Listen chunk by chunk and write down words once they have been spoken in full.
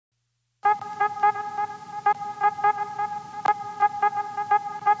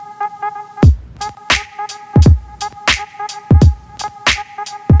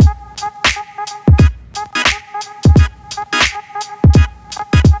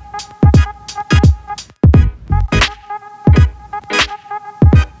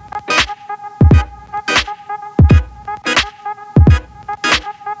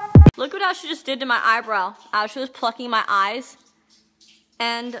did to my eyebrow. She was plucking my eyes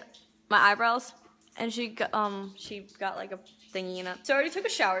and my eyebrows, and she got like a thingy in it. So I already took a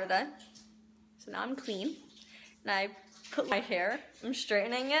shower today, so now I'm clean. And I put my hair, I'm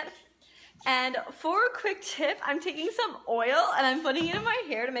straightening it. And for a quick tip, I'm taking some oil and I'm putting it in my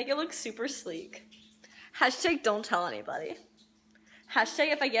hair to make it look super sleek. Hashtag don't tell anybody.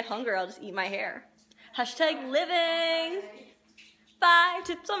 Hashtag if I get hungry, I'll just eat my hair. Hashtag living. Bye,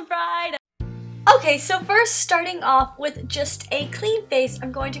 tips on Friday. Okay, so first starting off with just a clean face,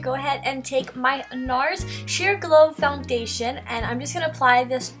 I'm going to go ahead and take my NARS Sheer Glow Foundation and I'm just going to apply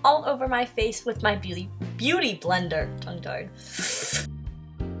this all over my face with my beauty blender. Tongue-tied.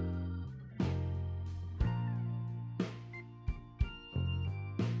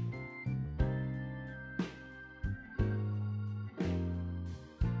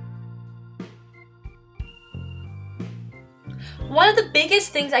 One of the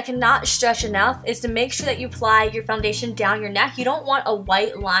biggest things I cannot stress enough is to make sure that you apply your foundation down your neck. You don't want a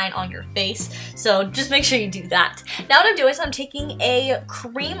white line on your face, so just make sure you do that. Now what I'm doing is I'm taking a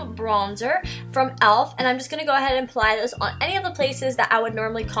cream bronzer from e.l.f. and I'm just going to go ahead and apply this on any of the places that I would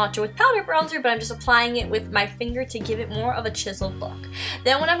normally contour with powder bronzer, but I'm just applying it with my finger to give it more of a chiseled look.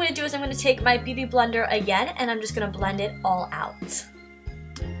 Then what I'm going to do is I'm going to take my beauty blender again and I'm just going to blend it all out.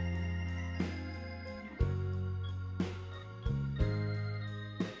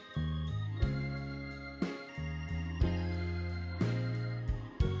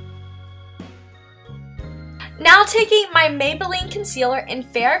 Now taking my Maybelline concealer in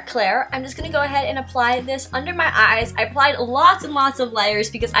Fair Clair, I'm just going to go ahead and apply this under my eyes. I applied lots and lots of layers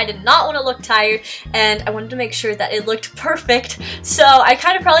because I did not want to look tired and I wanted to make sure that it looked perfect. So I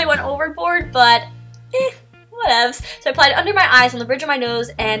kind of probably went overboard, but whatevs. So I applied it under my eyes, on the bridge of my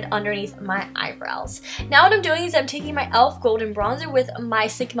nose, and underneath my eyebrows. Now what I'm doing is I'm taking my e.l.f. Golden Bronzer with my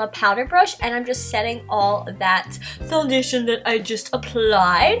Sigma powder brush and I'm just setting all that foundation that I just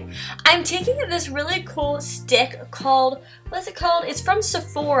applied. I'm taking this really cool stick called, what is it called? It's from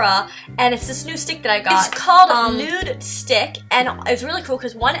Sephora and it's this new stick that I got. It's called Nude Stick and it's really cool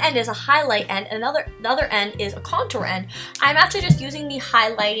because one end is a highlight end and the other end is a contour end. I'm actually just using the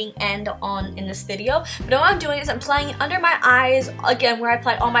highlighting end in this video, but what I'm doing is I'm applying it under my eyes, again where I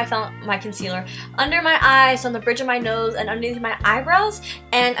applied all my concealer, under my eyes, on the bridge of my nose, and underneath my eyebrows,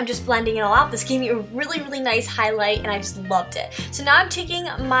 and I'm just blending it all out. This gave me a really, really nice highlight and I just loved it. So now I'm taking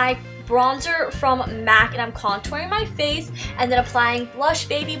my bronzer from MAC and I'm contouring my face and then applying blush,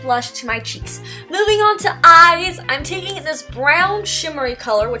 baby blush to my cheeks. Moving on to eyes, I'm taking this brown shimmery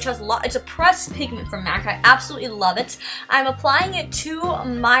color, which has it's a pressed pigment from MAC. I absolutely love it. I'm applying it to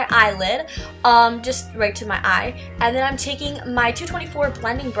my eyelid, just right to my eye, and then I'm taking my 224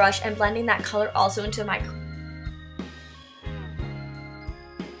 blending brush and blending that color also into my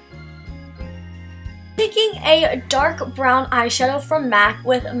Taking a dark brown eyeshadow from MAC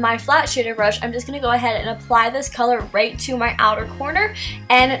with my flat shader brush, I'm just going to go ahead and apply this color right to my outer corner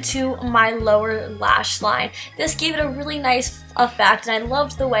and to my lower lash line. This gave it a really nice effect and I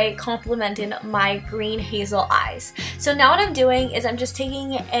loved the way it complemented my green hazel eyes. So now what I'm doing is I'm just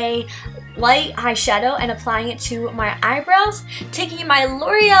taking a light eyeshadow and applying it to my eyebrows, taking my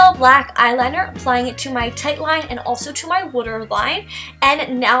L'Oreal black eyeliner, applying it to my tight line and also to my waterline,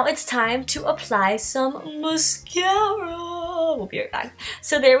 and now it's time to apply some mascara. We'll be right back.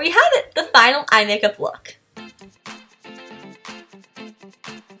 So there we have it, the final eye makeup look.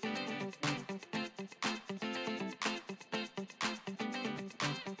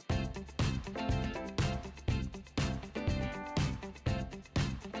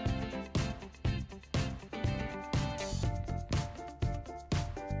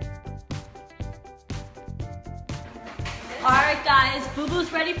 Alright guys, Boo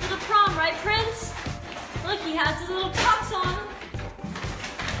Boo's ready for the prom, right Prince? Look, he has his little tux on.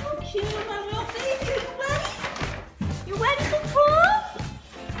 Oh cute, my little baby, you ready? You ready for prom?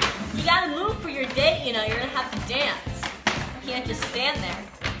 You gotta move for your date, you know, you're gonna have to dance. You can't just stand there.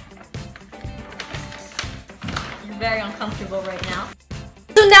 You're very uncomfortable right now.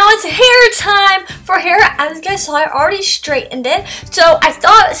 So now it's hair time! For hair, as you guys saw, I already straightened it. So I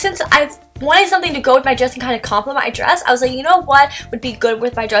thought since I've wanted something to go with my dress and kind of complement my dress, I was like, you know what would be good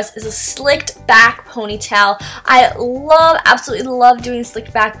with my dress is a slicked back ponytail. I absolutely love doing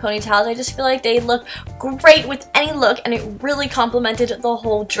slicked back ponytails. I just feel like they look great with any look and it really complemented the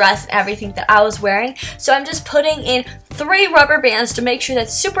whole dress and everything that I was wearing. So I'm just putting in 3 rubber bands to make sure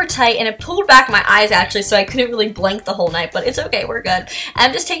that's super tight, and it pulled back my eyes actually so I couldn't really blink the whole night, but it's okay, we're good. And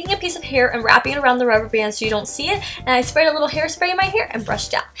I'm just taking a piece of hair and wrapping it around the rubber band so you don't see it, and I sprayed a little hairspray in my hair and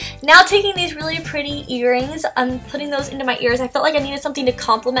brushed out. Now taking taking these really pretty earrings, I'm putting those into my ears. I felt like I needed something to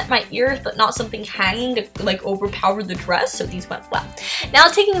complement my ears, but not something hanging to like overpower the dress, so these went well. Now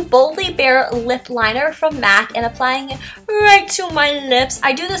taking Boldly Bare lip liner from MAC and applying it right to my lips.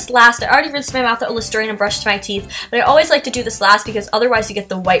 I do this last. I already rinsed my mouth with Listerine and brushed my teeth, but I always like to do this last because otherwise you get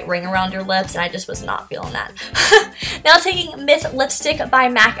the white ring around your lips, and I just was not feeling that. Now taking Myth lipstick by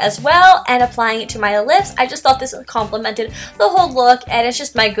MAC as well and applying it to my lips. I just thought this complemented the whole look, and it's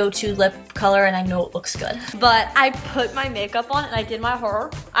just my go-to lip color, and I know it looks good. But I put my makeup on and I did my hair.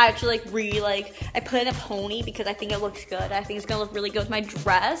 I actually I put in a pony because I think it looks good. I think it's gonna look really good with my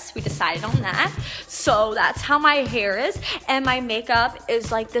dress. We decided on that. So that's how my hair is, and my makeup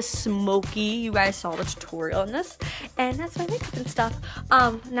is like this smoky. You guys saw the tutorial on this, and that's my makeup and stuff.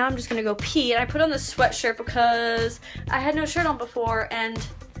 Now I'm just gonna go pee, and I put on this sweatshirt because I had no shirt on before, and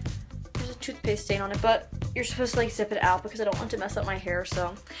there's a toothpaste stain on it, but you're supposed to like zip it out because I don't want to mess up my hair,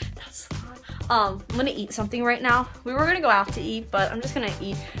 so that's fine. I'm gonna eat something right now. We were gonna go out to eat, but I'm just gonna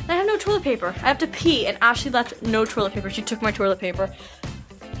eat. And I have no toilet paper. I have to pee, and Ashley left no toilet paper. She took my toilet paper.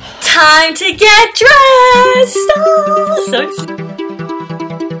 Time to get dressed! Oh, so excited.